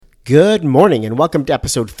Good morning and welcome to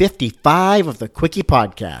episode 55 of the Quickie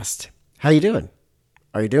Podcast. How you doing?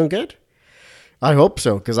 Are you doing good? I hope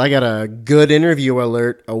so, because I got a good interview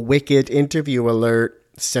alert, a wicked interview alert,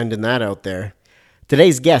 sending that out there.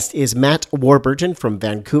 Today's guest is Matt Warburton from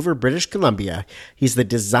Vancouver, British Columbia. He's the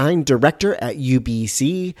design director at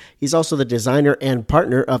UBC. He's also the designer and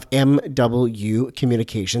partner of Emdoubleyu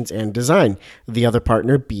Communications and Design, the other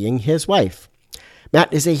partner being his wife.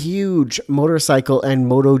 Matt is a huge motorcycle and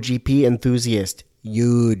MotoGP enthusiast.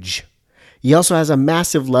 Huge. He also has a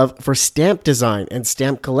massive love for stamp design and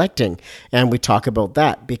stamp collecting, and we talk about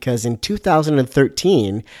that because in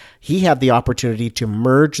 2013, he had the opportunity to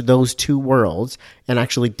merge those two worlds and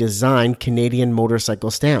actually design Canadian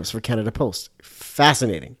motorcycle stamps for Canada Post.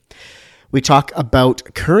 Fascinating. We talk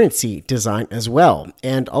about currency design as well,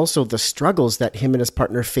 and also the struggles that him and his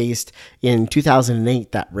partner faced in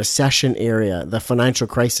 2008, that recession area, the financial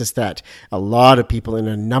crisis that a lot of people in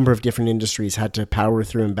a number of different industries had to power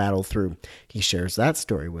through and battle through. He shares that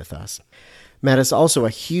story with us. Matt is also a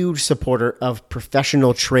huge supporter of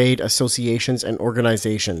professional trade associations and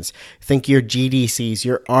organizations. Think your GDCs,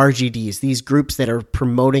 your RGDs, these groups that are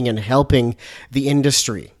promoting and helping the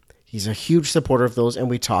industry. He's a huge supporter of those, and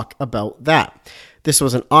we talk about that. This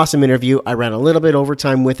was an awesome interview. I ran a little bit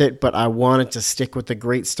overtime with it, but I wanted to stick with the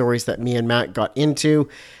great stories that me and Matt got into.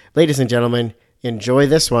 Ladies and gentlemen, enjoy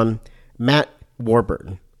this one. Matt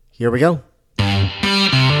Warburton. Here we go.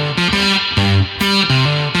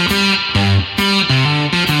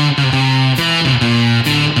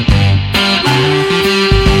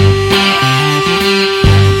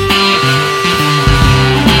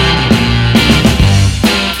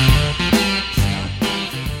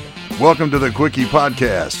 Welcome to the Quickie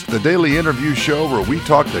Podcast, the daily interview show where we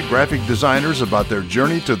talk to graphic designers about their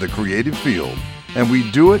journey to the creative field. And we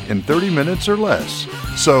do it in 30 minutes or less.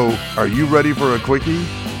 So, are you ready for a Quickie?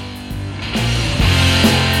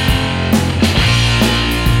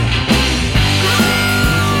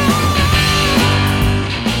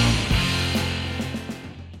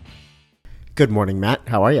 Good morning, Matt.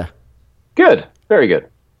 How are you? Good. Very good.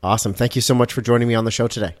 Awesome. Thank you so much for joining me on the show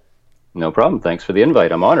today. No problem. Thanks for the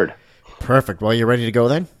invite. I'm honored. Perfect. Well, you ready to go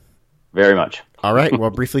then? Very much. All right.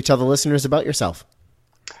 Well, briefly tell the listeners about yourself.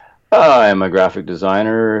 I'm a graphic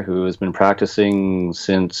designer who has been practicing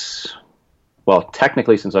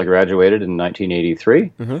technically since I graduated in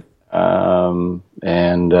 1983.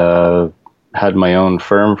 And had my own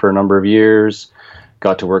firm for a number of years.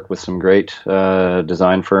 Got to work with some great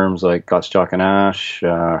design firms like Gottschalk and Ash,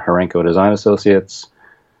 Harenko Design Associates.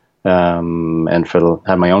 And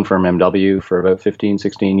had my own firm, Emdoubleyu, for about 15,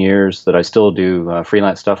 16 years that I still do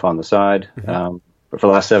freelance stuff on the side. But for the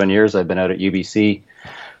last 7 years, I've been out at UBC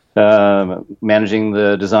managing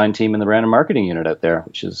the design team and the brand and marketing unit out there,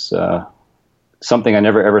 which is something I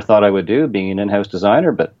never ever thought I would do, being an in-house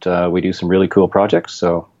designer, but we do some really cool projects,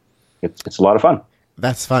 so it's a lot of fun.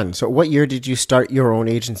 That's fun. So what year did you start your own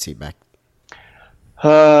agency back?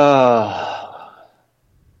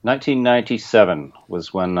 1997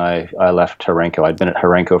 was when I left Harenko. I'd been at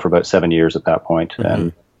Harenko for about 7 years at that point.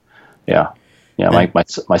 And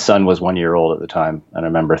my son was 1 year old at the time. And I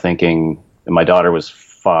remember thinking, and my daughter was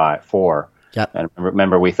 4. Yep. And I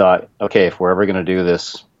remember we thought, okay, if we're ever going to do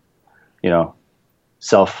this,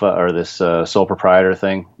 sole proprietor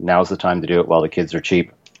thing, now's the time to do it while the kids are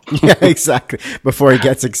cheap. Yeah, exactly. Before it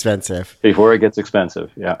gets expensive.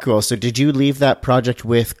 Yeah. Cool. So did you leave that project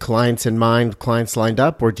with clients in mind, clients lined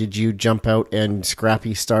up, or did you jump out and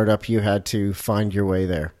scrappy startup, you had to find your way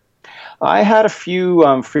there? I had a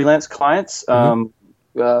few freelance clients.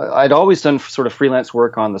 I'd always done sort of freelance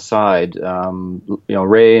work on the side.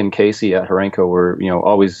 Ray and Casey at Harenko were,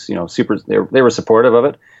 always, super, they were supportive of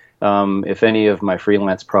it. If any of my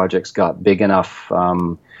freelance projects got big enough,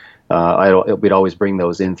 we'd always bring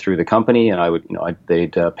those in through the company, and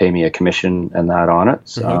they'd pay me a commission and that on it.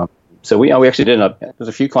 So we actually there's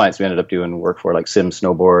a few clients we ended up doing work for, like Sim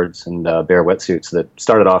snowboards and Bear wetsuits that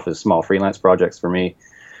started off as small freelance projects for me,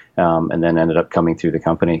 and then ended up coming through the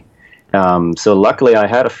company. So luckily I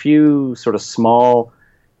had a few sort of small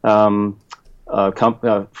freelance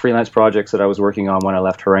projects that I was working on when I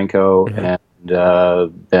left Harenko, and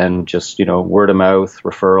then just, word of mouth,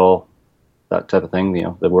 referral, that type of thing.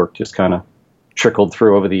 The work just kind of trickled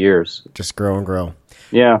through over the years. Just grow and grow.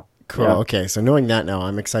 Yeah. Cool. Yeah. Okay. So knowing that now,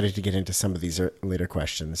 I'm excited to get into some of these later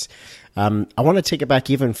questions. I want to take it back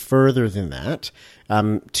even further than that,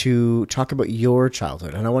 to talk about your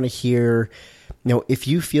childhood. And I want to hear, if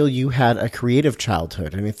you feel you had a creative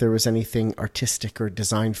childhood and if there was anything artistic or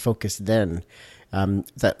design focused then,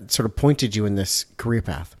 that sort of pointed you in this career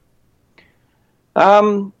path.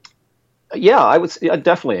 Yeah, I would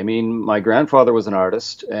definitely. I mean, my grandfather was an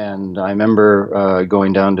artist, and I remember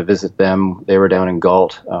going down to visit them. They were down in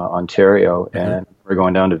Galt, Ontario, and we're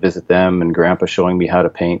going down to visit them, and Grandpa showing me how to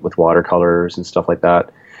paint with watercolors and stuff like that.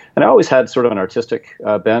 And I always had sort of an artistic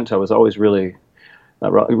bent. I was always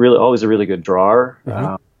always a really good drawer.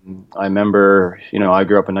 I remember, I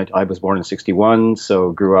grew up I was born in '61,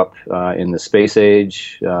 so grew up in the space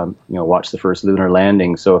age. Watched the first lunar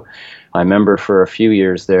landing. So I remember for a few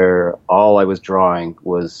years there, all I was drawing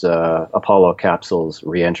was Apollo capsules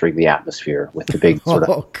re-entering the atmosphere with the big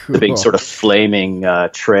the big sort of flaming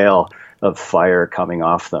trail of fire coming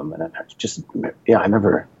off them. And I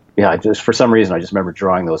remember. Yeah, for some reason, I just remember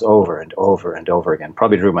drawing those over and over and over again.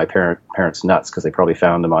 Probably drew my parents nuts because they probably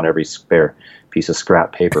found them on every spare piece of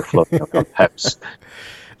scrap paper floating around the house.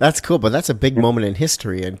 That's cool, but that's a big moment in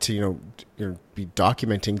history, and to be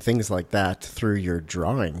documenting things like that through your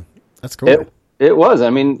drawing. That's cool. It was. I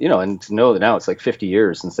mean, and to know that now it's like 50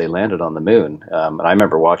 years since they landed on the moon. And I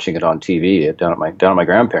remember watching it on TV down at my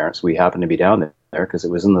grandparents'. We happened to be down there because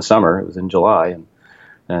it was in the summer. It was in July,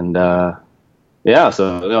 and yeah,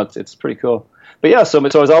 so it's pretty cool. But yeah, so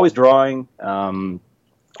I was always drawing.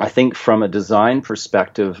 I think from a design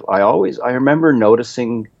perspective, I remember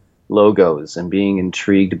noticing logos and being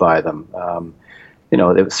intrigued by them. It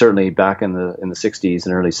was certainly back in the 60s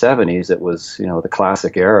and early 70s. It was the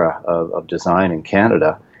classic era of design in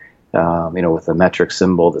Canada. With the metric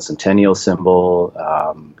symbol, the centennial symbol,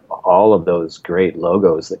 all of those great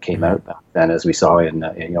logos that came out back then, as we saw in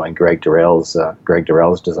Greg Durrell's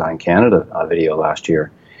Design Canada video last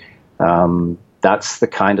year. That's the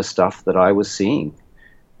kind of stuff that I was seeing.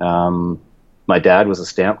 My dad was a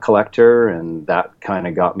stamp collector, and that kind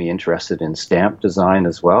of got me interested in stamp design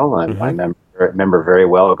as well. I remember very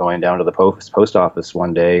well going down to the post office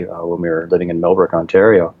one day when we were living in Millbrook,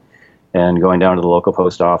 Ontario, and going down to the local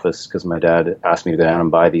post office because my dad asked me to go down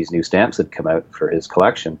and buy these new stamps that had come out for his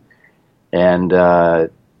collection. And there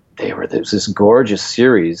was this gorgeous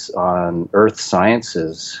series on earth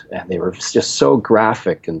sciences, and they were just so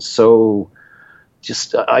graphic and so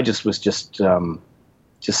I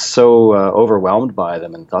was so overwhelmed by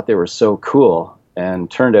them and thought they were so cool.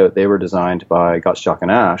 And turned out they were designed by Gottschalk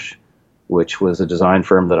and Ash, which was a design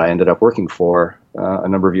firm that I ended up working for a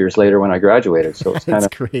number of years later when I graduated. So it's kind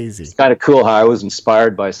of crazy. It's kind of cool how I was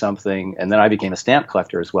inspired by something, and then I became a stamp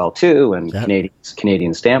collector as well too. And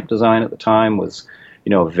Canadian stamp design at the time was,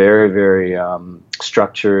 very, very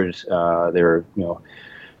structured. They were,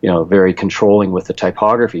 very controlling with the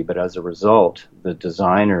typography. But as a result, the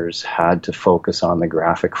designers had to focus on the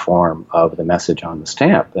graphic form of the message on the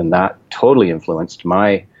stamp, and that totally influenced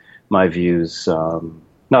my views.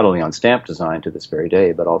 Not only on stamp design to this very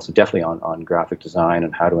day, but also definitely on graphic design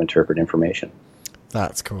and how to interpret information.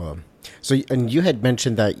 That's cool. So, and you had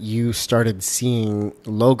mentioned that you started seeing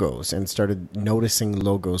logos and started noticing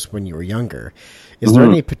logos when you were younger. Is there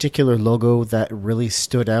any particular logo that really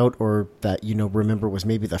stood out, or that remember was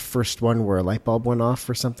maybe the first one where a light bulb went off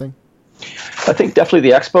or something? I think definitely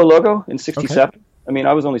the Expo logo in '67. Okay. I mean,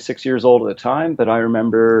 I was only 6 years old at the time, but I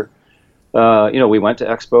remember. We went to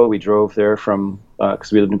Expo. We drove there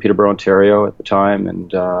because we lived in Peterborough, Ontario at the time,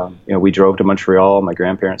 and we drove to Montreal. My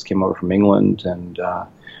grandparents came over from England, and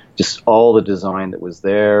just all the design that was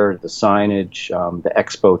there, the signage, the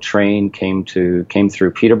Expo train came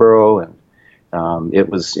through Peterborough, and it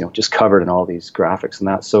was just covered in all these graphics and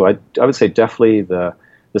that. So I would say definitely the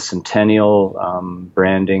Centennial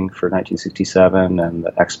branding for 1967 and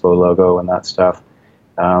the Expo logo and that stuff.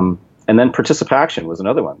 And then Participaction was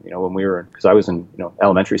another one, when we were, because I was in,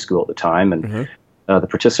 elementary school at the time, and the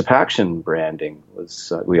Participaction branding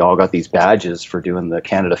was, we all got these badges for doing the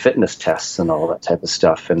Canada fitness tests and all that type of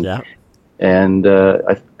stuff. And,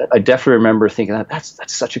 I definitely remember thinking that's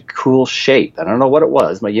such a cool shape. I don't know what it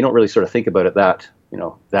was, but you don't really sort of think about it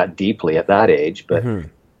that deeply at that age, but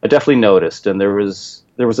I definitely noticed. And there was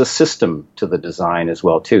a system to the design as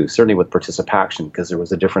well, too, certainly with Participaction, because there was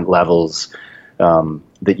the different levels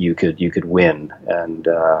that you could win, and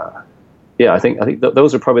I think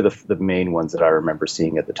those are probably the main ones that I remember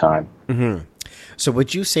seeing at the time. Mm-hmm. So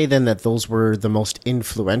would you say then that those were the most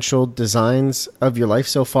influential designs of your life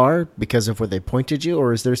so far because of where they pointed you,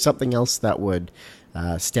 or is there something else that would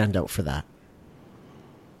stand out for that?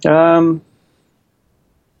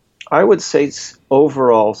 I would say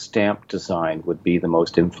overall stamp design would be the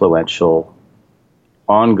most influential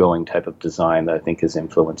ongoing type of design that I think has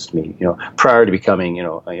influenced me, prior to becoming,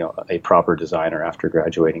 a proper designer after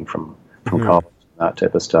graduating from college, that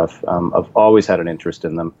type of stuff. I've always had an interest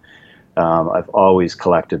in them. I've always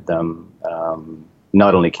collected them.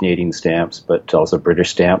 not only Canadian stamps, but also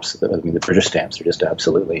British stamps. I mean, the British stamps are just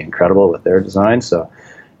absolutely incredible with their design. So,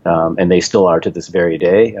 and they still are to this very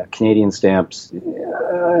day. Canadian stamps,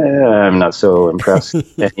 I'm not so impressed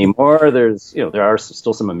anymore. There are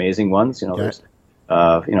still some amazing ones. There's,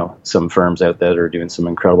 some firms out there that are doing some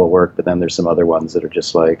incredible work, but then there's some other ones that are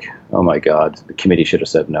just like, oh my God, the committee should have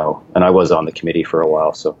said no. And I was on the committee for a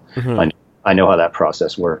while, so I know how that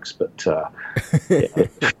process works, but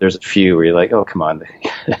there's a few where you're like, oh, come on.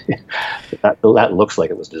 that looks like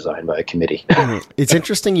it was designed by a committee. It's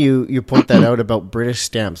interesting you point that out about British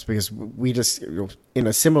stamps, because we just, in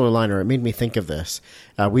a similar line, or it made me think of this.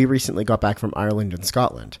 We recently got back from Ireland and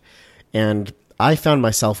Scotland, and I found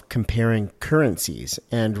myself comparing currencies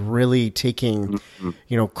and really taking,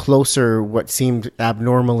 closer what seemed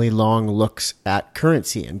abnormally long looks at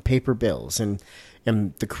currency and paper bills and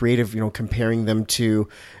the creative, comparing them to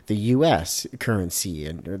the U.S. currency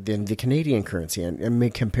and then the Canadian currency and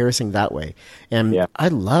make comparison that way. And I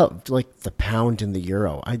loved the pound and the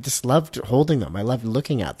euro. I just loved holding them. I loved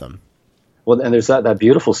looking at them. Well, and there's that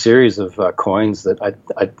beautiful series of coins that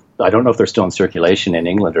I don't know if they're still in circulation in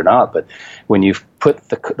England or not, but when you put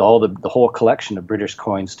the whole collection of British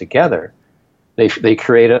coins together, they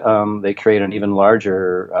create an even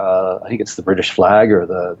larger. I think it's the British flag or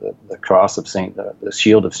the cross of the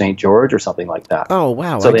shield of St. George or something like that. Oh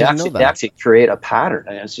wow! So they actually create a pattern,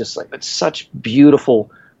 and it's just it's such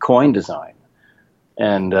beautiful coin design.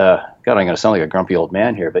 And God, I'm going to sound like a grumpy old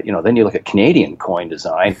man here, but then you look at Canadian coin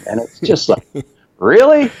design, and it's just like,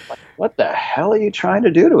 really? What the hell are you trying to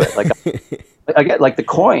do to it? I get the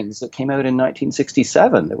coins that came out in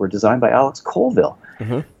 1967 that were designed by Alex Colville.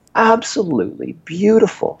 Mm-hmm. Absolutely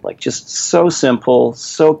beautiful, just so simple,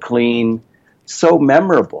 so clean, so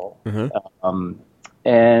memorable. Mm-hmm.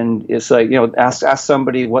 And it's ask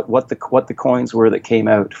somebody what the coins were that came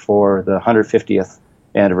out for the 150th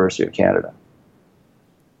anniversary of Canada.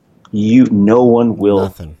 No one will.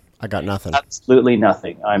 Nothing. I got nothing. Absolutely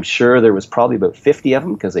nothing. I'm sure there was probably about 50 of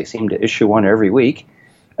them because they seem to issue one every week,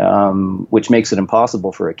 which makes it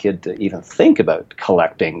impossible for a kid to even think about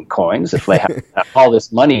collecting coins if they have all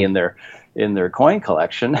this money in their coin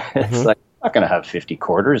collection. It's I'm not going to have 50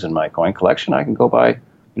 quarters in my coin collection. I can go buy,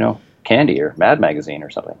 Candy or Mad Magazine or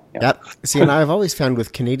something. Yep. See, and I've always found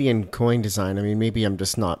with Canadian coin design, I mean, maybe I'm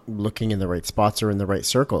just not looking in the right spots or in the right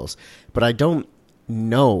circles, but I don't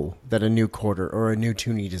know that a new quarter or a new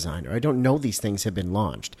toonie design, or I don't know these things have been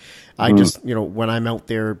launched. I just, when I'm out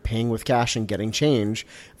there paying with cash and getting change,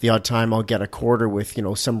 the odd time I'll get a quarter with,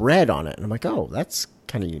 some red on it. And I'm like, oh, that's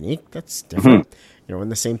kind of unique. That's different.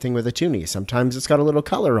 And the same thing with a toonie. Sometimes it's got a little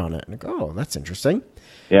color on it. And I go, oh, that's interesting.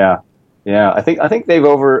 Yeah. Yeah. I think they've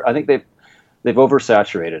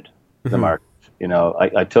oversaturated the market.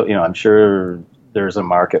 I'm sure there's a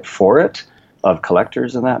market for it, of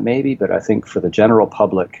collectors and that maybe, but I think for the general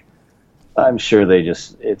public, I'm sure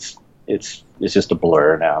it's just a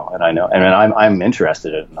blur now. And I know, and I'm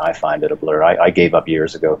interested in it, and I find it a blur. I gave up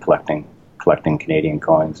years ago collecting Canadian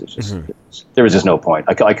coins. It's just there was just no point.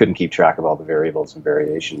 I couldn't keep track of all the variables and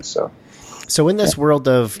variations. So in this world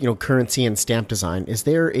of currency and stamp design, is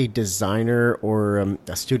there a designer or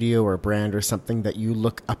a studio or a brand or something that you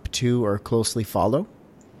look up to or closely follow?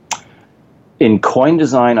 In coin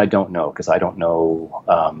design, I don't know, because I don't know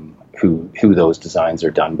who those designs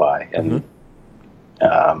are done by. And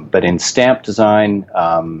but in stamp design,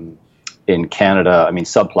 in Canada, I mean,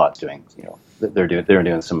 Subplot's doing they're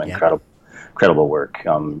doing some incredible work.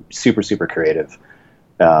 Super creative.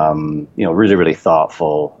 Really really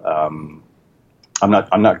thoughtful. I'm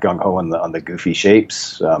not gung ho on the goofy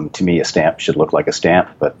shapes. To me, a stamp should look like a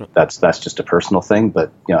stamp, but that's just a personal thing.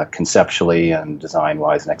 But conceptually and design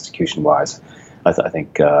wise and execution wise, I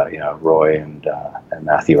think Roy and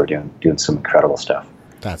Matthew are doing some incredible stuff.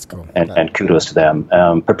 That's cool. And kudos to them.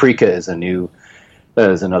 Paprika is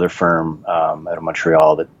another firm out of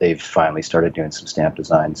Montreal that they've finally started doing some stamp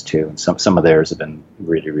designs too, and some of theirs have been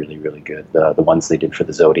really really really good. The ones they did for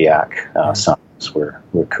the Zodiac signs were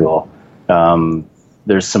cool.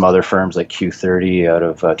 There's some other firms like Q30 out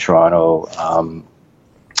of Toronto.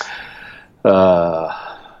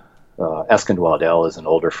 Escondwaldel is an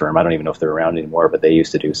older firm. I don't even know if they're around anymore, but they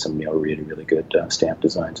used to do some really really good stamp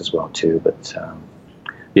designs as well too. But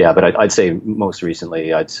but I'd say most recently,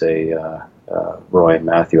 Roy and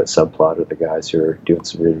Matthew at Subplot are the guys who are doing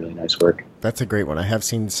some really really nice work. That's a great one. I have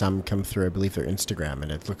seen some come through. I believe their Instagram,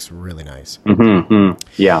 and it looks really nice.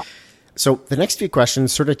 Yeah. So the next few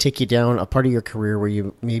questions sort of take you down a part of your career where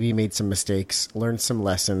you maybe made some mistakes, learned some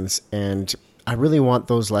lessons, and I really want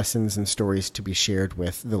those lessons and stories to be shared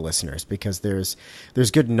with the listeners, because there's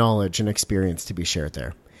good knowledge and experience to be shared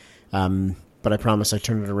there. but I promise I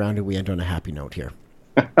turn it around and we end on a happy note here.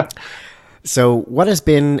 So what has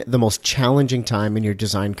been the most challenging time in your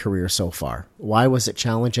design career so far? Why was it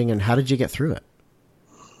challenging, and how did you get through it?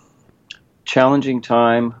 Challenging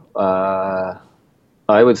time,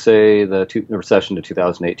 I would say the recession to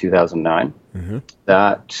 2008, 2009. Mm-hmm.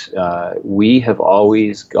 That we have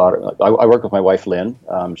always got, I work with my wife, Lynn.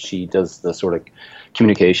 She does the sort of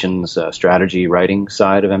communications strategy writing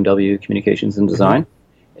side of Emdoubleyu Communications and Design.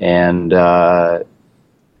 Mm-hmm. And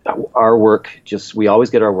our work, we always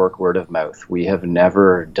get our work word of mouth. We have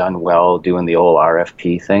never done well doing the old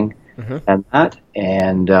RFP thing. Mm-hmm.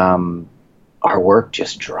 and our work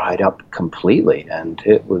just dried up completely, and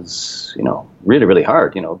it was, really, really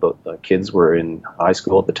hard. The kids were in high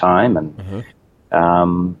school at the time, and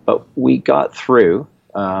mm-hmm. But we got through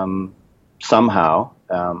somehow.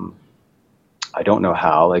 I don't know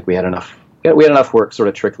how. Like we had enough work sort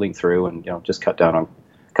of trickling through, and just cut down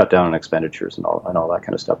on expenditures and all that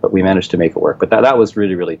kind of stuff. But we managed to make it work. But that was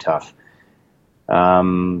really, really tough.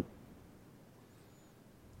 What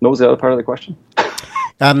was the other part of the question?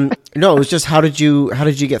 No, it was just how did you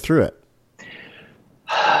get through it?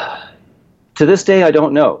 To this day, I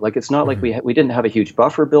don't know. Like, it's not like we didn't have a huge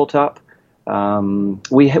buffer built up.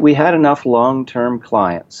 We had enough long-term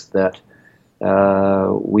clients that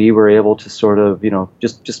we were able to sort of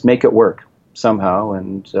just make it work somehow.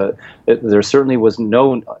 And there certainly was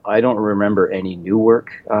I don't remember any new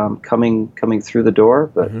work coming through the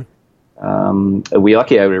door, but. Mm-hmm. We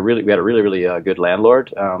had a really, really good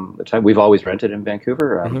landlord. At the time, we've always rented in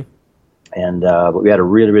Vancouver, mm-hmm. and but we had a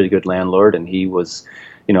really, really good landlord, and he was,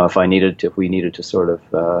 if we needed to sort of,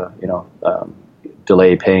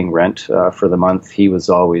 delay paying rent for the month, he was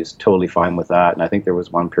always totally fine with that. And I think there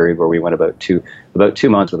was one period where we went about two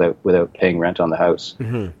months without paying rent on the house.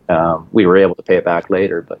 Mm-hmm. We were able to pay it back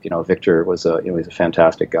later, but Victor was he's a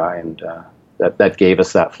fantastic guy, and. That gave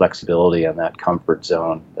us that flexibility and that comfort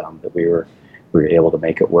zone that we were able to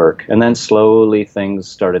make it work. And then slowly things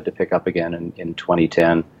started to pick up again in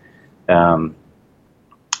 2010. And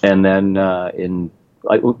then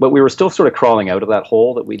but we were still sort of crawling out of that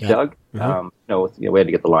hole that we dug. Mm-hmm. We had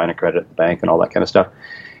to get the line of credit at the bank and all that kind of stuff.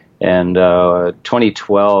 And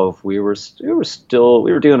 2012, we were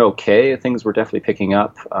doing okay. Things were definitely picking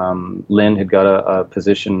up. Lynn had got a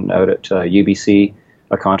position out at UBC.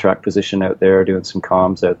 A contract position out there, doing some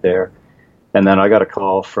comms out there. And then I got a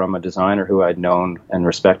call from a designer who I'd known and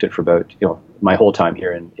respected for about, my whole time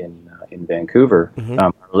here in Vancouver.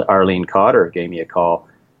 Mm-hmm. Arlene Cotter gave me a call,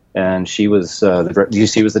 and she was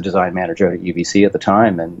the design manager at UBC at the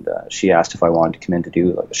time, and she asked if I wanted to come in to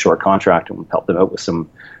do like a short contract and help them out with some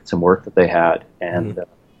work that they had. And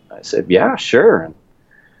mm-hmm. I said, yeah, sure. And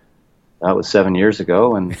that was 7 years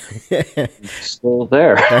ago, and still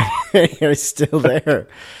there. You're still there.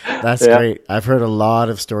 That's great. I've heard a lot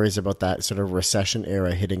of stories about that sort of recession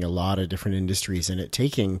era hitting a lot of different industries, and it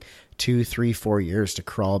taking 2, 3, 4 years to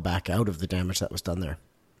crawl back out of the damage that was done there.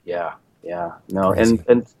 Yeah. No, crazy.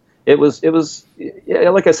 and it was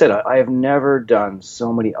like I said, I have never done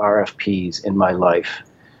so many RFPs in my life,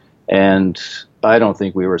 and I don't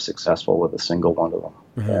think we were successful with a single one of them.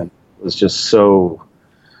 Mm-hmm. And it was just so.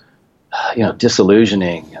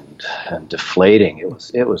 Disillusioning and deflating.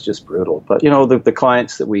 It was just brutal. But the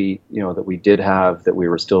clients that we did have, that we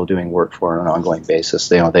were still doing work for on an ongoing basis,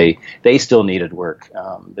 they still needed work.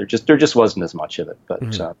 There just wasn't as much of it. But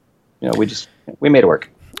mm-hmm. We made it work.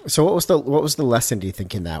 So what was the lesson, do you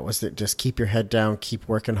think, in that? Was it just keep your head down, keep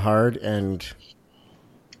working hard? And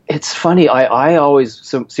it's funny. I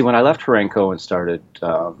always when I left Horenko and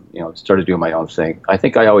started doing my own thing, I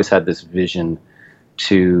think I always had this vision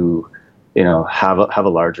to have a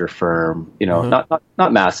larger firm, mm-hmm.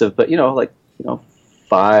 not massive, but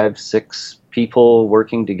 5, 6 people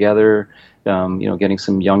working together, getting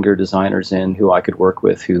some younger designers in who I could work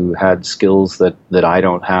with, who had skills that I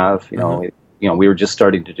don't have. Mm-hmm. We were just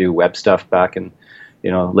starting to do web stuff back in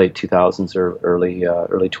late 2000s or early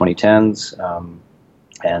 2010s.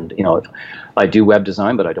 And I do web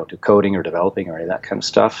design, but I don't do coding or developing or any of that kind of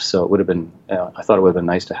stuff. So it would have been, I thought it would have been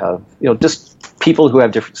nice to have, just people who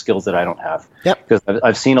have different skills that I don't have. Yep. Because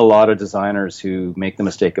I've seen a lot of designers who make the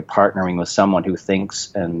mistake of partnering with someone who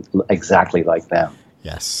thinks and exactly like them.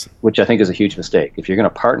 Yes. Which I think is a huge mistake. If you're going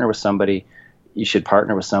to partner with somebody, you should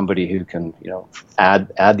partner with somebody who can,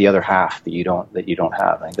 add the other half that you don't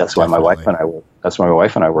have. I think that's why my wife and I work. That's why my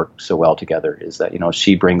wife and I work so well together. Is that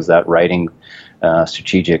she brings that writing,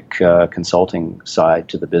 strategic consulting side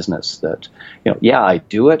to the business. That I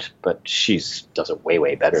do it, but she does it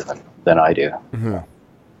way better than I do. Mm-hmm.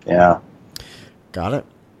 Yeah. Got it.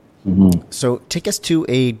 So take us to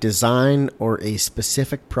a design or a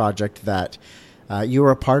specific project that you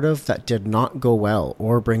were a part of that did not go well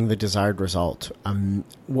or bring the desired result.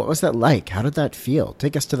 What was that like? How did that feel?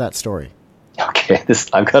 Take us to that story. Okay,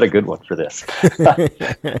 I've got a good one for this,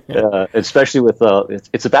 especially with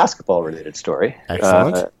it's a basketball-related story.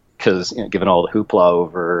 Excellent. Because given all the hoopla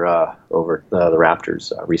over the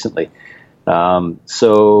Raptors recently,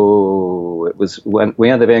 so it was when we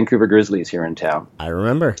had the Vancouver Grizzlies here in town. I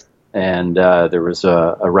remember. And there was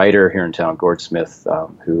a writer here in town, Gord Smith,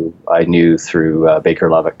 who I knew through Baker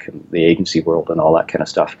Lovick and the agency world and all that kind of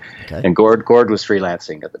stuff. Okay. And Gord was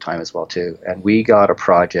freelancing at the time as well too. And we got a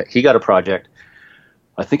project. He got a project.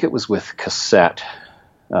 I think it was with Cassette,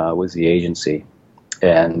 was the agency,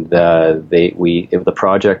 and the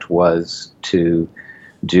project was to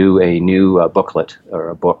do a new booklet or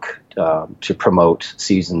a book to promote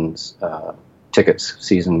seasons tickets,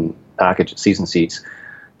 season packages, season seats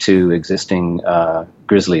to existing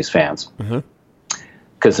Grizzlies fans,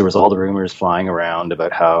 because there was all the rumors flying around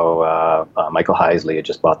about how Michael Heisley had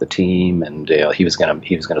just bought the team, and he was going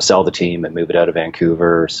to sell the team and move it out of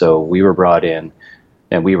Vancouver. So we were brought in,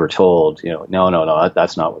 and we were told, no,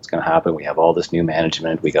 that's not what's going to happen. We have all this new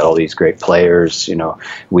management. We got all these great players.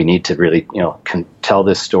 We need to really, tell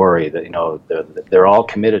this story that they're all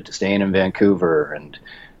committed to staying in Vancouver and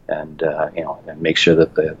make sure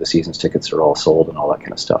that the season's tickets are all sold and all that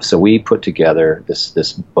kind of stuff. So we put together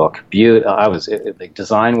this book. I was like,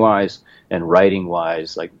 design wise and writing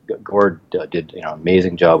wise, like Gord did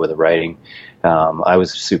amazing job with the writing. I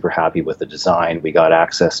was super happy with the design. We got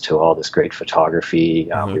access to all this great photography.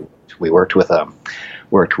 We worked with oh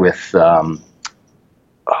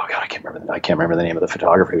God, I can't remember the name of the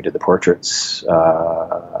photographer who did the portraits.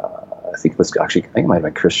 I think it might have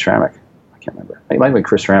been Chris Schrammick. I can't remember. It might have been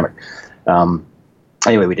Chris Schrammick.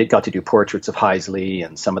 Anyway, we got to do portraits of Heisley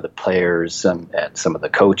and some of the players and some of the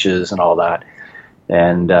coaches and all that,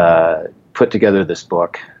 and put together this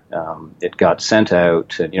book. It got sent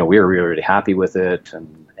out, and we were really, really happy with it.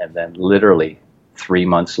 And then literally 3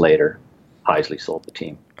 months later, Heisley sold the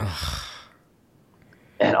team.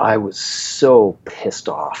 And I was so pissed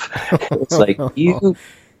off. It's like, you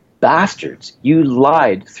bastards, you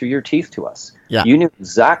lied through your teeth to us. Yeah. You knew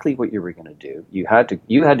exactly what you were going to do. You had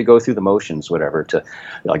to go through the motions, whatever, to,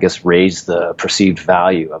 I guess, raise the perceived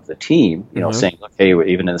value of the team, saying, look, hey,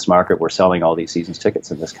 even in this market, we're selling all these seasons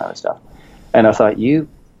tickets and this kind of stuff. And I thought, you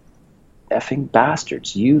effing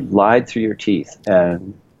bastards, you lied through your teeth.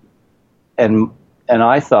 And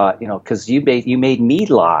I thought, because you made me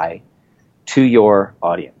lie to your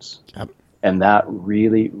audience. Yep. And that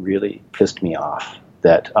really, really pissed me off,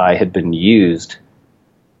 that I had been used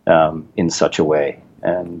in such a way,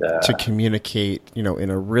 and to communicate, in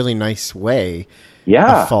a really nice way,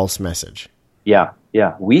 a false message. Yeah.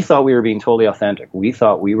 We thought we were being totally authentic. We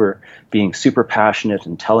thought we were being super passionate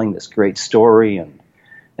and telling this great story, and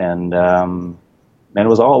it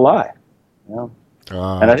was all a lie. And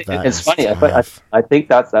I think it's funny. I think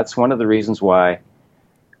that's one of the reasons why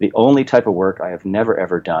the only type of work I have never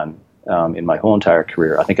ever done in my whole entire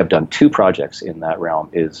career, I think I've done 2 projects in that realm,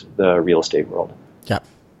 is the real estate world. Yeah.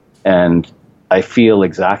 And I feel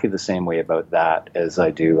exactly the same way about that as I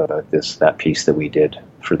do about that piece that we did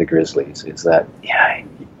for the Grizzlies, is that,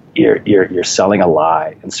 you're selling a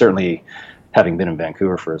lie. And certainly, having been in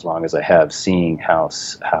Vancouver for as long as I have, seeing how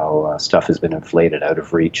stuff has been inflated out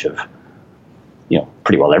of reach of,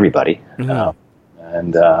 pretty well everybody. Mm-hmm.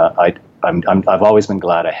 I've always been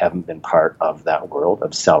glad I haven't been part of that world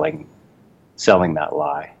of selling that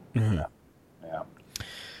lie. Mm-hmm. Yeah.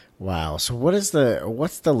 Wow. So what's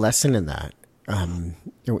the lesson in that,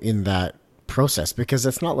 in that process? Because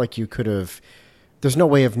it's not like you could have, there's no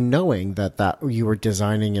way of knowing that you were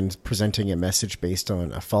designing and presenting a message based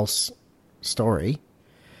on a false story.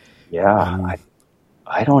 Yeah.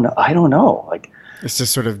 I don't know. Like, it's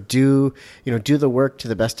just sort of do the work to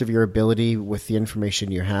the best of your ability with the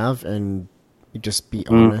information you have, and just be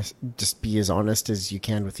honest, just be as honest as you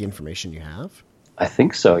can with the information you have. I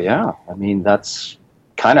think so. Yeah. I mean, that's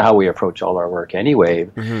kind of how we approach all our work anyway.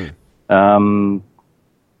 Mm-hmm.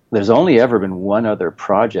 There's only ever been one other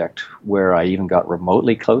project where I even got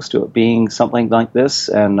remotely close to it being something like this,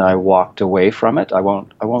 and I walked away from it. I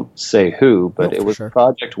won't say who, but it was a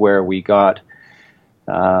project where we got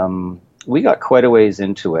quite a ways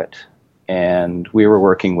into it, and we were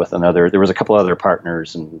working with there was a couple other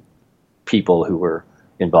partners and people who were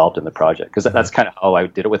involved in the project, because that's kind of how I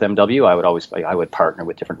did it with MW. I would partner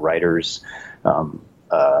with different writers,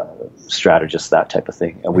 strategists, that type of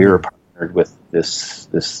thing, and we were partnered with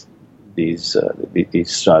these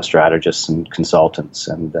strategists and consultants,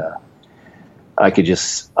 and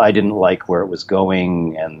I didn't like where it was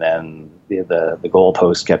going, and then the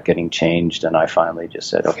goalpost kept getting changed, and I finally just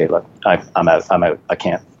said, okay, look, I'm out. I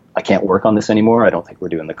can't work on this anymore. I don't think we're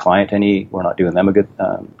doing the client we're not doing them a good,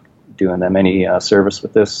 doing them any service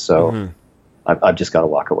with this. So I've just got to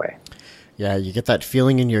walk away. Yeah, you get that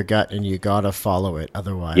feeling in your gut, and you got to follow it.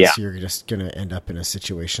 Otherwise, you're just going to end up in a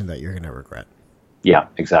situation that you're going to regret. Yeah,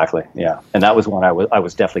 exactly. Yeah, and that was one I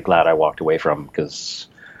was definitely glad I walked away from, because,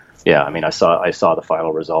 yeah, I mean, I saw the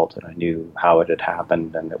final result, and I knew how it had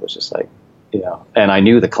happened, and it was just like, and I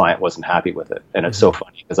knew the client wasn't happy with it. And it's so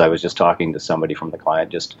funny, because I was just talking to somebody from the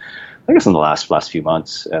client just, I guess, in the last few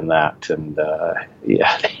months, and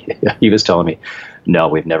he was telling me, no,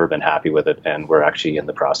 we've never been happy with it, and we're actually in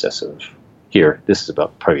the process of, this is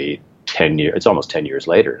about probably 10 years, it's almost 10 years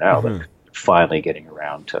later now, but finally getting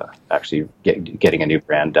around to actually getting a new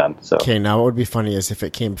brand done. So okay, now what would be funny is if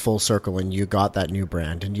it came full circle and you got that new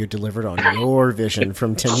brand and you delivered on your vision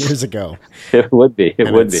from 10 years ago. It would be.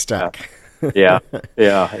 It would be stuck. Yeah,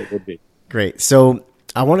 it would be. Great. So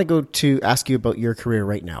I want to go to ask you about your career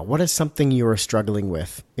right now. What is something you are struggling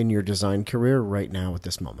with in your design career right now at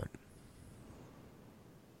this moment?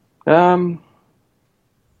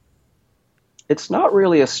 It's not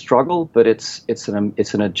really a struggle, but it's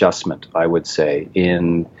an adjustment, I would say,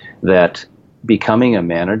 in that becoming a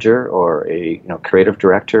manager or a creative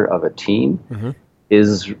director of a team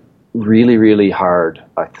is really, really hard,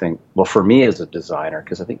 I think. Well, for me as a designer,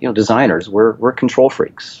 because I think designers, we're control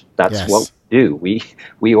freaks. That's what we do.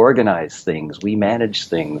 We organize things, we manage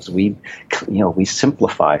things, we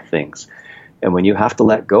simplify things, and when you have to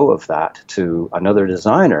let go of that to another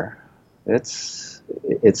designer, it's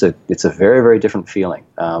a very, very different feeling.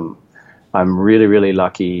 I'm really, really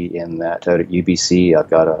lucky in that out at UBC, I've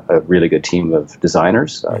got a really good team of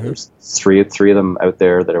designers. There's three of them out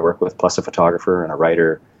there that I work with, plus a photographer and a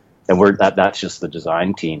writer. And that's just the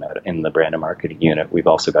design team in the brand and marketing unit. We've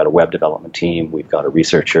also got a web development team. We've got a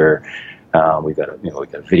researcher. We've got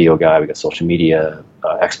a video guy. We've got social media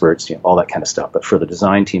experts. All that kind of stuff. But for the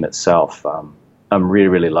design team itself, I'm really,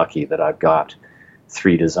 really lucky that I've got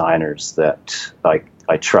 3 designers that I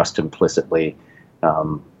trust implicitly.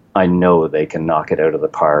 I know they can knock it out of the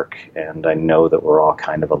park, and I know that we're all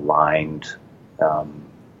kind of aligned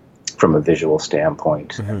from a visual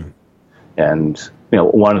standpoint. And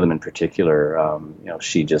one of them in particular, I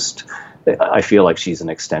feel like she's an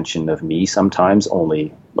extension of me sometimes,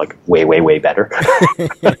 only like way, way, way better,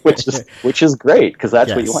 which is great, because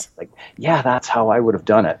that's what you want. Like, yeah, that's how I would have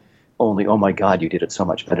done it. Only, oh my God, you did it so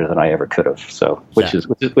much better than I ever could have. So, which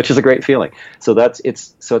is a great feeling. So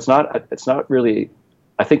it's not really.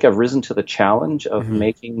 I think I've risen to the challenge of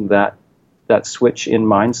making that switch in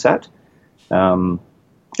mindset. And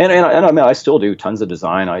I mean, I still do tons of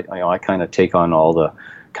design. I kind of take on all the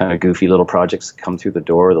kind of goofy little projects that come through the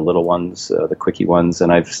door, the little ones, the quickie ones,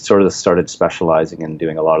 and I've sort of started specializing in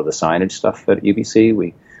doing a lot of the signage stuff at UBC.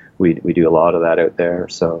 We do a lot of that out there,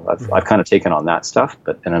 so I've kind of taken on that stuff,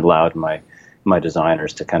 and allowed my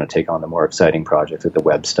designers to kind of take on the more exciting projects, like the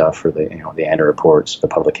web stuff or the annual reports, the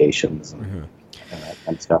publications, and that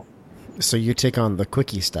kind of stuff. So you take on the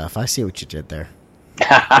quickie stuff. I see what you did there.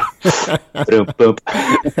 Boom, boom.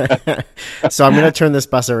 So I'm going to turn this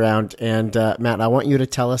bus around, and Matt, I want you to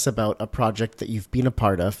tell us about a project that you've been a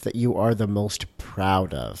part of that you are the most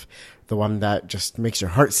proud of, the one that just makes your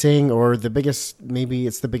heart sing, or maybe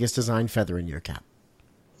it's the biggest design feather in your cap.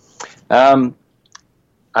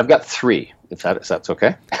 I've got 3, if that's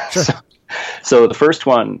okay. Sure. So the first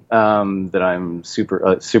one that I'm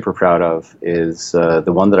super proud of is the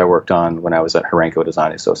one that I worked on when I was at Herenco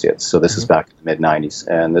Design Associates. So this is back in the mid-'90s,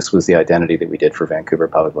 and this was the identity that we did for Vancouver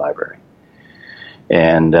Public Library.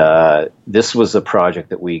 And this was a project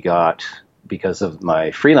that we got because of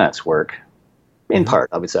my freelance work, in part.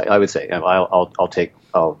 I would say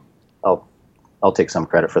I'll take some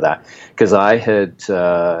credit for that, because I had,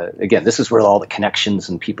 again, this is where all the connections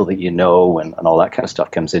and people that and all that kind of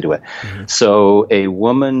stuff comes into it. So a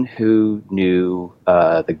woman who knew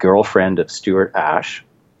the girlfriend of Stuart Ash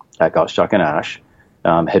at Gottschalk and Ash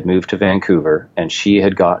had moved to Vancouver, and she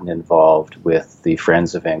had gotten involved with the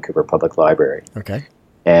Friends of Vancouver Public Library. Okay.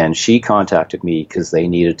 And she contacted me because they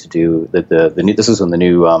needed to do the new. This is when the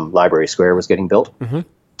new library square was getting built.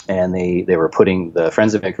 And they were the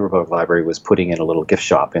Friends of Vancouver Public Library was putting in a little gift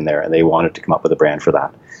shop in there, and they wanted to come up with a brand for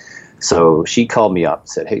that. So she called me up and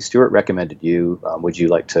said, "Hey, Stuart recommended you. Would you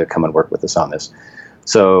like to come and work with us on this?"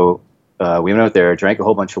 So we went out there, drank a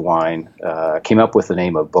whole bunch of wine, came up with the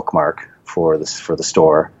name of Bookmark for the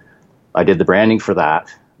store. I did the branding for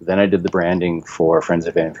that. Then I did the branding for Friends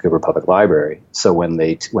of Vancouver Public Library. So when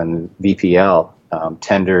VPL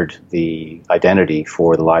tendered the identity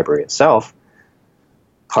for the library itself,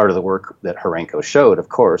 part of the work that Horenko showed, of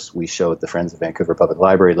course, we showed the Friends of Vancouver Public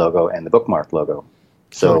Library logo and the bookmark logo.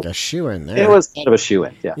 So like a shoe-in there. It was kind of a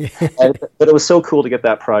shoe-in, yeah. But it was so cool to get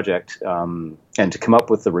that project and to come up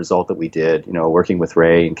with the result that we did, working with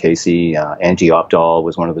Ray and Casey. Angie Opdahl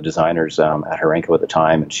was one of the designers at Horenko at the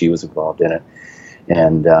time, and she was involved in it.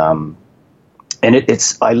 And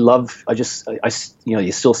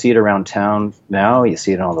you still see it around town now. You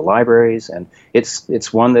see it in all the libraries, and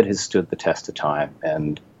it's one that has stood the test of time.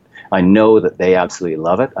 And I know that they absolutely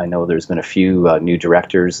love it. I know there's been a few new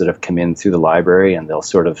directors that have come in through the library, and they'll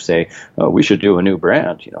sort of say, "Oh, we should do a new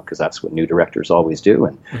brand," because that's what new directors always do.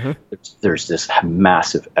 And there's this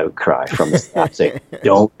massive outcry from the staff saying,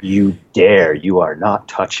 "Don't you dare! You are not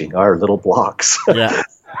touching our little blocks." Yeah.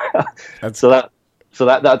 That's one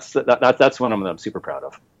of them I'm super proud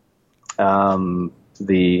of.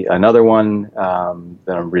 Another one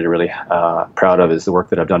that I'm really proud of is the work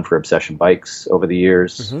that I've done for Obsession Bikes over the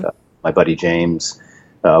years. My buddy James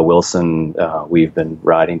Wilson, we've been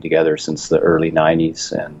riding together since the early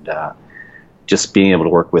 90s, and just being able to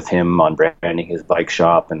work with him on branding his bike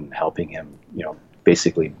shop and helping him,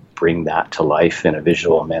 basically bring that to life in a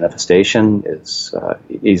visual manifestation is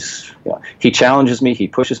he challenges me, he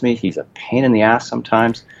pushes me, he's a pain in the ass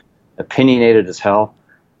sometimes, opinionated as hell,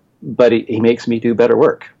 but he makes me do better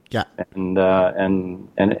work. Yeah, and I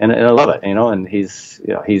love it, and he's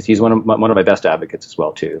one of my best advocates as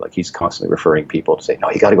well too. Like, he's constantly referring people to say,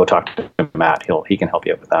 "No, you got to go talk to Matt. He can help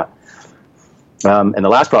you out with that." And the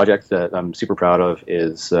last project that I'm super proud of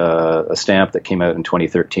is a stamp that came out in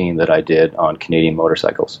 2013 that I did on Canadian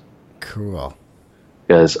motorcycles. Cool.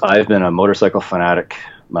 Because I've been a motorcycle fanatic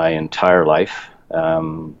my entire life,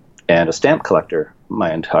 and a stamp collector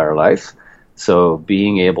my entire life. So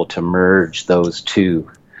being able to merge those two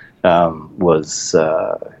was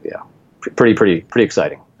pretty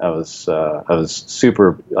exciting. I was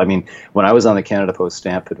super. I mean, when I was on the Canada Post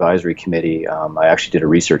Stamp Advisory Committee, I actually did a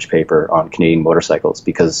research paper on Canadian motorcycles,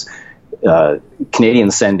 because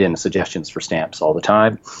Canadians send in suggestions for stamps all the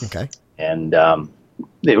time. Okay. And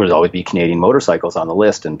there would always be Canadian motorcycles on the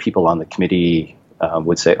list, and people on the committee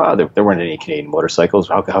would say, "Oh, there weren't any Canadian motorcycles.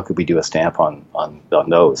 How could we do a stamp on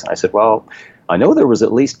those?" And I said, "Well, I know there was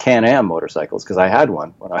at least Can-Am motorcycles, because I had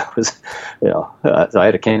one when I was, so I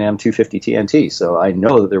had a Can-Am 250 TNT. So I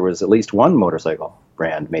know that there was at least one motorcycle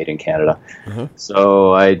brand made in Canada."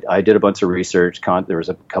 So I did a bunch of research. There was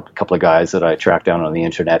a couple of guys that I tracked down on the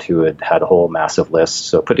internet who had a whole massive list.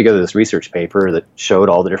 So put together this research paper that showed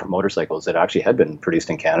all the different motorcycles that actually had been produced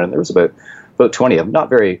in Canada. And there was about 20 of them, not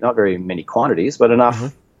very many quantities, but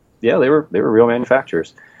enough. Yeah, they were real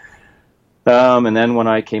manufacturers. And then when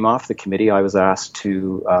I came off the committee, I was asked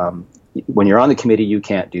to, when you're on the committee, you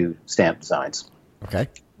can't do stamp designs. Okay.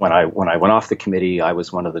 When I went off the committee, I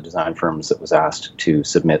was one of the design firms that was asked to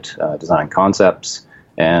submit design concepts.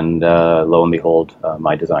 And lo and behold,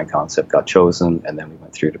 my design concept got chosen, and then we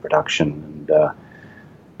went through to production.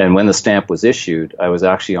 And when the stamp was issued, I was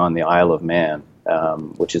actually on the Isle of Man,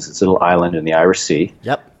 which is this little island in the Irish Sea.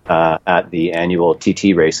 Yep. At the annual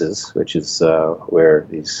TT races, which is where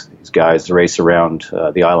these guys race around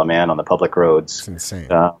the Isle of Man on the public roads. It's insane.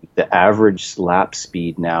 The average lap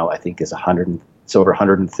speed now, I think, is over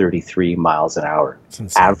 133 miles an hour. It's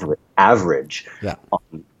insane. Average. Yeah.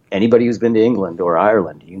 Anybody who's been to England or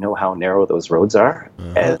Ireland, you know how narrow those roads are.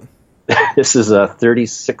 And this is a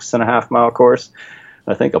 36.5-mile course.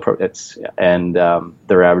 I think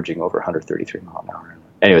they're averaging over 133 miles an hour.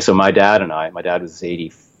 Anyway, so my dad was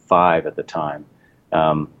 85 at the time.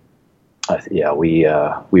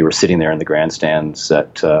 We were sitting there in the grandstands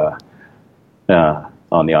on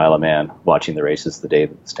the Isle of Man watching the races the day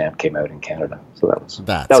that the stamp came out in Canada. So that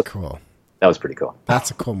was cool. That was pretty cool.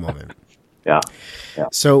 That's a cool moment. Yeah.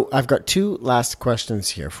 So I've got two last questions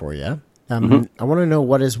here for you. I want to know,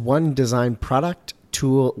 what is one design product,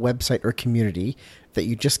 tool, website, or community that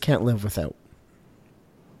you just can't live without?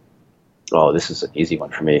 Oh, this is an easy one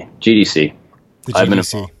for me. GDC. The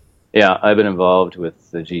GDC. I've been involved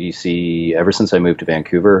with the GDC ever since I moved to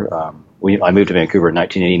Vancouver. I moved to Vancouver in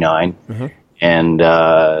 1989 and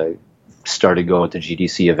started going to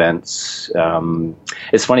GDC events.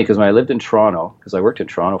 It's funny because when I lived in Toronto, because I worked in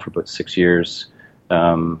Toronto for about 6 years at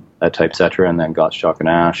Typesetra and then Gottschalk and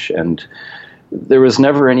Ash, and there was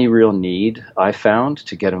never any real need, I found,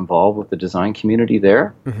 to get involved with the design community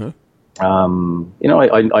there. I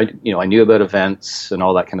knew about events and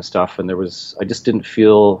all that kind of stuff, and I just didn't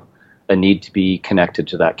feel a need to be connected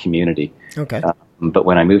to that community. Okay. But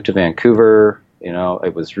when I moved to Vancouver,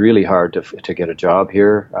 it was really hard to get a job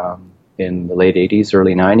here in the late 80s,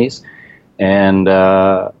 early 90s. And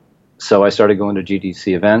so I started going to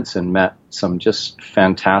GDC events and met some just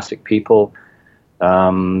fantastic people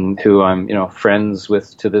who I'm, friends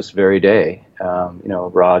with to this very day.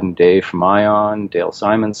 Rod and Dave from Ion, Dale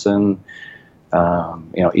Simonson,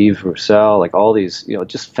 Yves Roussel, like all these,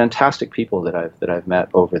 just fantastic people that I've met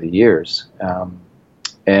over the years. So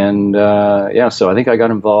I think I got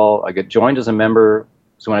involved. I got joined as a member.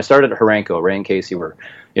 So when I started at Herenco, Ray and Casey were,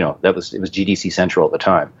 it was GDC Central at the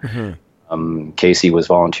time. Mm-hmm. Casey was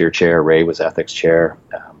volunteer chair, Ray was ethics chair.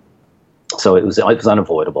 So it was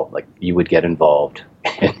unavoidable. Like you would get involved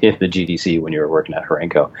in the GDC when you were working at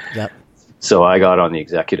Herenco. Yep. So I got on the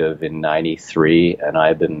executive in '93, and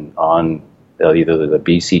I've been on either the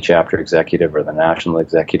BC chapter executive or the national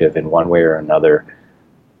executive in one way or another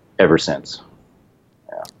ever since.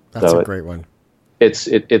 Yeah. That's a great one. It's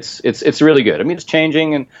really good. I mean, it's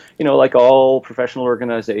changing, and like all professional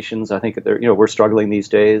organizations, I think we're struggling these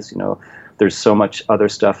days. There's so much other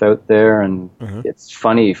stuff out there, and mm-hmm. It's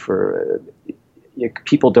funny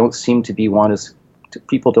people don't seem to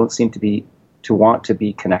want to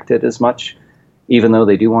be connected as much, even though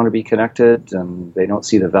they do want to be connected, and they don't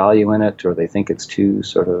see the value in it, or they think it's too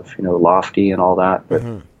sort of lofty and all that. But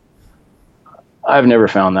mm-hmm. I've never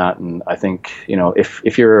found that, and I think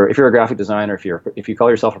if you're a graphic designer, if you call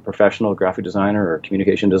yourself a professional graphic designer or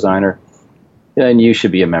communication designer, then you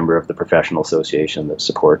should be a member of the professional association that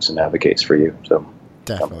supports and advocates for you. So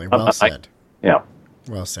definitely, well said. Yeah,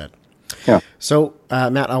 well said. Yeah. So,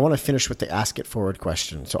 Matt, I want to finish with the Ask It Forward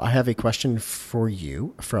question. So I have a question for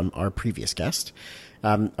you from our previous guest.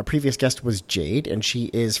 Our previous guest was Jade, and she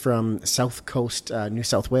is from South Coast, New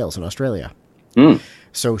South Wales in Australia. Mm.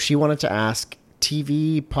 So she wanted to ask,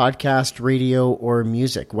 TV, podcast, radio, or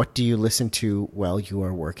music, what do you listen to while you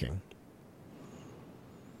are working?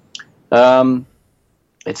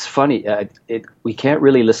 It's funny. We can't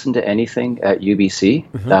really listen to anything at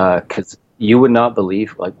UBC because you would not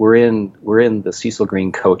believe. Like we're in the Cecil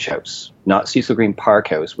Green Coach House, not Cecil Green Park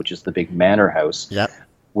House, which is the big manor house. Yep.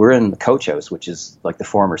 We're in the Coach House, which is like the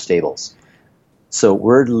former stables. So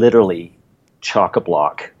we're literally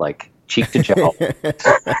chock-a-block, like cheek to jowl.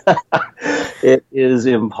 It is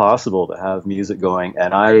impossible to have music going,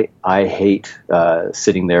 and I hate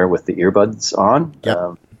sitting there with the earbuds on.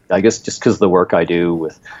 Yep. I guess just because of the work I do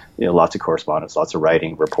with lots of correspondence, lots of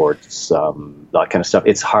writing, reports, that kind of stuff,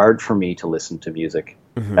 it's hard for me to listen to music.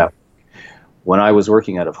 Mm-hmm. When I was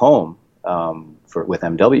working out of home with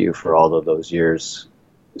MW for all of those years,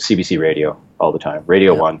 CBC radio all the time,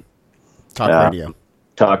 Radio 1. Talk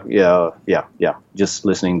radio. Yeah. Just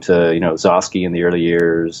listening to Zosky in the early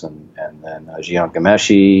years, and then Gian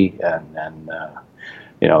Gameshi,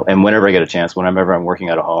 and whenever I get a chance, whenever I'm working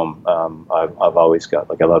out of home, I've always got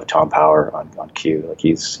I love Tom Power on cue. Like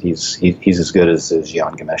he's as good as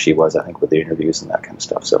Gian Gameshi was, I think, with the interviews and that kind of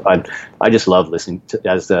stuff. So I just love listening to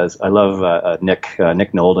as I love Nick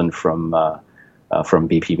Nolden from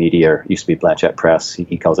BP Media, used to be Blanchette Press.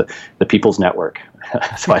 He calls it the People's Network.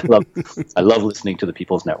 So I love listening to the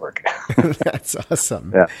People's Network. That's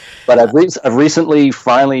awesome. Yeah, but I've recently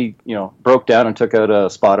finally broke down and took out a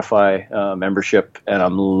Spotify membership, and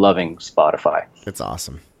I'm loving Spotify. It's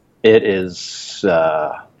awesome. It is.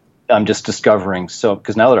 I'm just discovering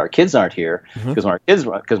because now that our kids aren't here, because my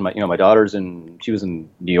daughter's she was in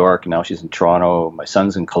New York, and now she's in Toronto. My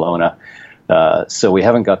son's in Kelowna. So we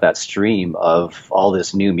haven't got that stream of all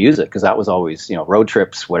this new music, because that was always, road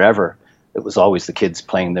trips, whatever. It was always the kids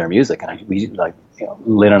playing their music, and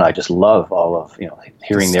Lynn and I just love all of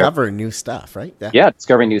hearing discover new stuff, right? Yeah,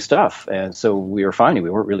 discovering new stuff, and so we were finding we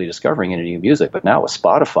weren't really discovering any new music, but now with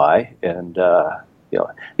Spotify and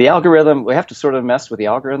the algorithm, we have to sort of mess with the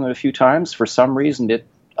algorithm a few times. For some reason,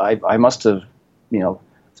 I must have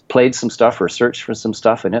played some stuff or searched for some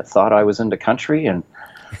stuff, and it thought I was into country, and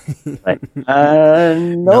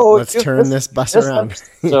no, let's turn this bus around.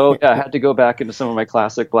 So I had to go back into some of my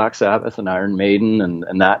classic Black Sabbath and Iron Maiden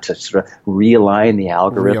and that to sort of realign the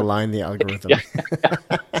algorithm.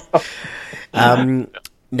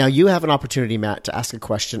 Now you have an opportunity, Matt, to ask a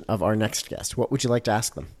question of our next guest. What would you like to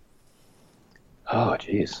ask them? Oh,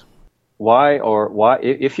 geez. Why,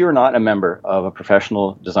 if you're not a member of a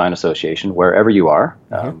professional design association, wherever you are,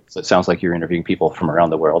 so it sounds like you're interviewing people from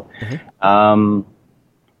around the world,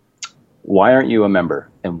 why aren't you a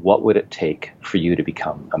member, and what would it take for you to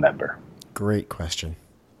become a member? Great question.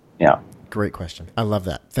 Yeah. Great question. I love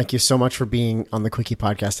that. Thank you so much for being on the Quickie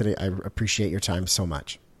Podcast today. I appreciate your time so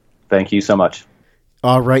much. Thank you so much.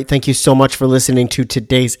 All right. Thank you so much for listening to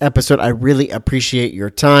today's episode. I really appreciate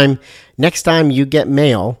your time. Next time you get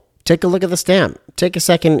mail, take a look at the stamp. Take a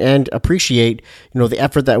second and appreciate, the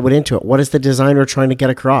effort that went into it. What is the designer trying to get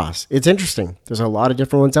across? It's interesting. There's a lot of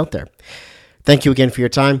different ones out there. Thank you again for your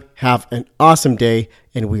time. Have an awesome day,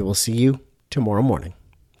 and we will see you tomorrow morning.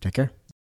 Take care.